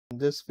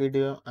this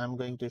video, I'm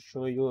going to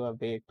show you a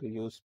way to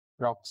use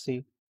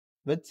proxy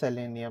with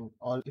Selenium,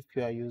 or if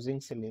you are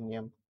using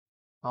Selenium,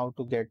 how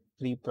to get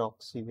free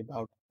proxy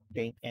without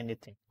paying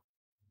anything.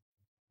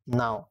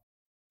 Now,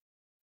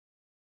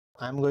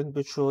 I'm going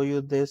to show you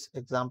this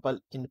example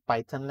in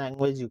Python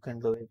language. You can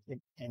do it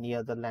in any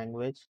other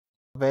language.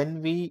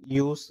 When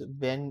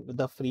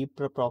the free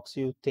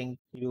proxy,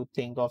 you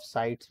think of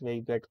sites where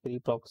you get free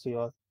proxy,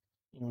 or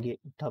in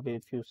GitHub,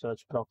 if you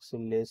search proxy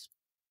list,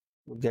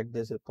 you get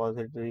this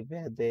repository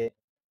where they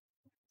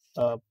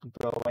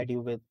provide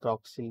you with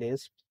proxy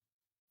list.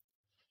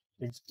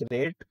 It's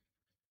great,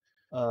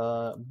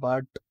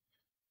 but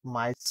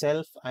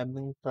myself, I've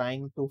been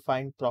trying to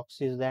find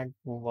proxies that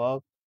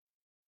work,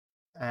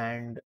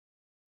 and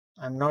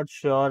I'm not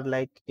sure.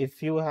 Like,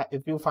 if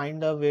you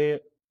find a way,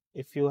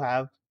 if you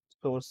have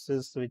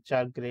sources which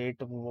are great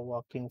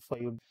working for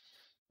you,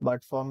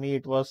 but for me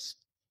it was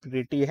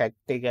pretty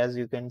hectic. As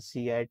you can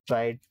see, I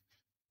tried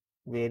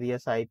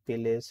various IP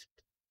lists.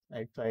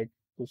 I tried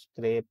to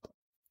scrape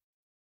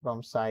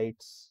from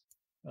sites,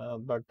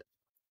 but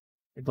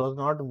it was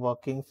not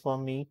working for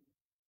me.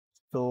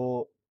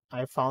 So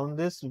I found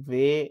this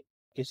way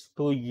is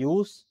to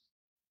use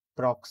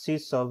proxy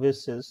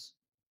services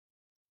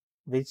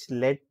which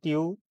let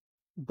you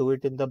do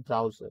it in the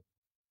browser.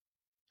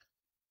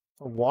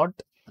 What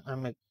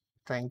I'm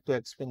trying to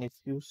explain, if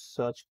you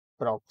search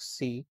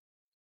proxy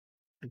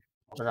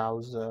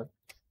browser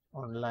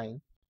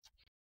online,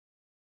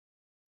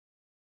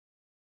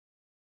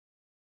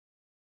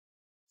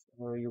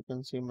 you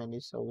can see many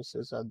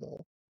services are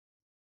there.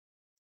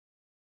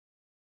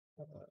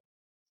 Uh,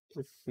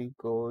 if we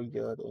go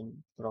here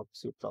in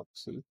proxy,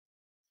 you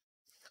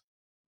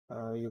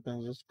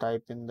can just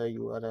type in the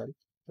URL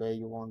where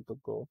you want to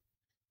go.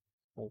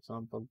 For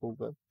example,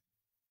 Google,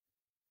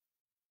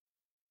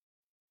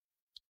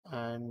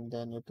 and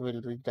then it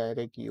will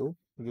redirect you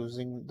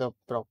using the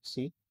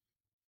proxy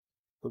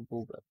to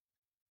Google.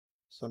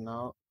 So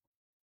now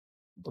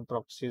the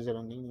proxy is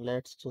running.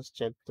 Let's just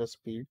check the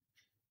speed,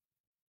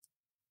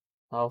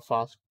 how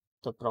fast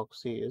the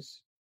proxy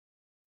is.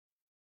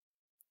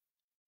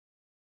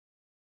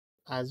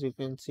 As you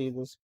can see,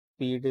 the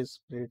speed is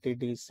pretty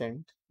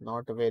decent,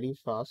 not very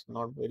fast,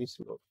 not very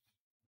slow.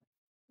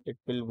 It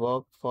will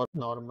work for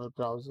normal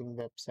browsing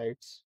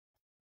websites.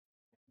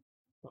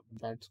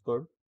 That's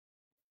good.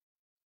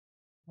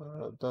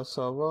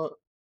 The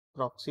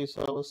proxy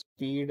server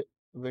speed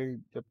will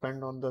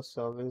depend on the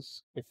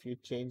service. If you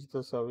change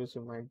the service,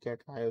 you might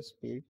get higher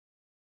speed.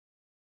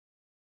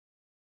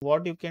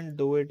 What you can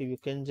do it, you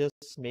can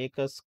just make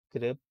a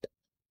script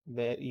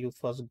where you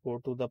first go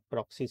to the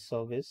proxy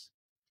service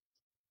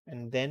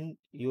and then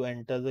you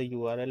enter the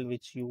URL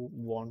which you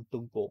want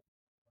to go.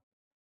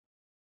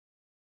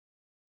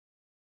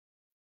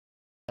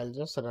 I'll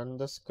just run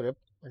the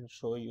script and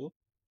show you.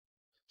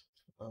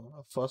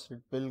 First,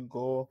 it will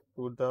go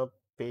to the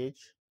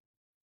page,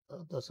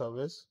 the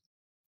service,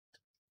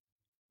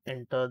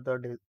 enter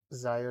the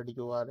desired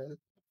URL,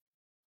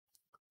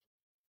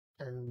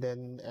 and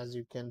then as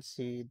you can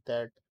see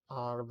that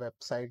our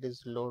website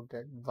is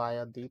loaded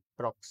via the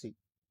proxy.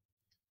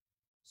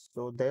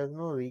 So there's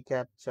no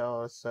reCAPTCHA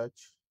or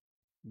such,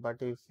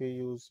 but if you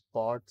use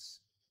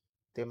bots,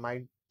 they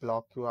might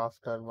block you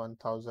after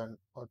 1000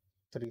 or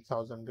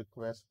 3000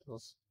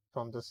 requests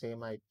from the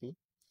same IP.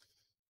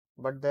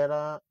 But there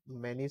are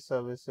many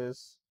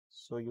services,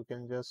 so you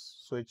can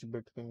just switch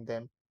between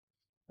them.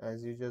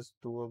 As you just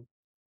do a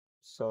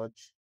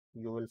search,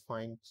 you will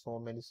find so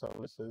many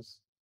services.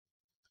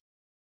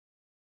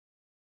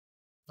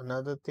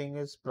 Another thing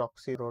is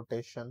proxy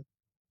rotation.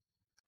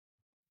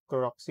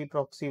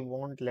 Proxy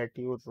won't let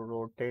you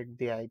rotate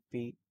the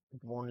IP. It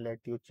won't let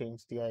you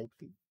change the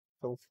IP.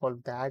 So for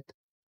that,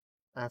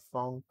 I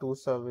found two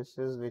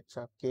services which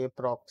are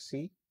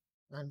kproxy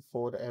and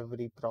for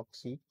every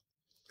proxy.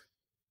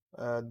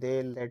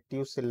 They let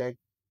you select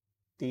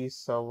the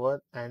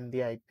server and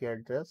the IP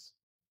address.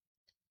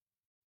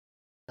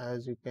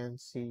 As you can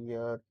see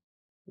here,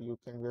 you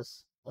can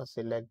just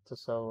select the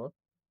server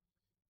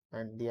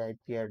and the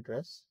IP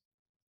address,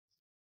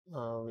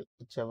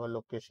 whichever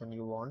location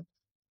you want.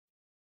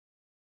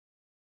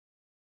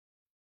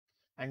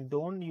 And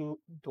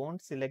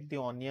don't select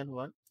the onion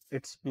one.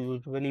 It's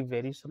usually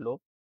very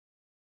slow,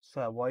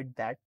 so avoid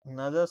that.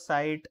 Another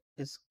site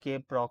is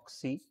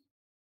kproxy,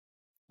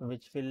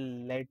 which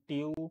will let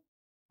you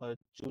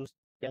choose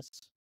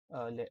just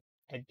let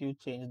you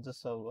change the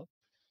server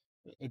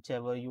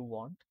whichever you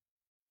want.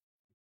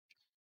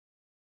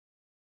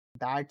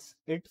 That's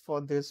it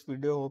for this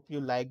video. Hope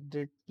you liked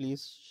it.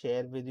 Please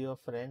share with your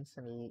friends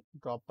and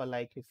drop a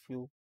like if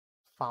you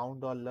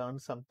found or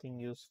learned something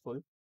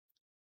useful.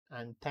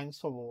 And thanks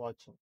for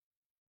watching.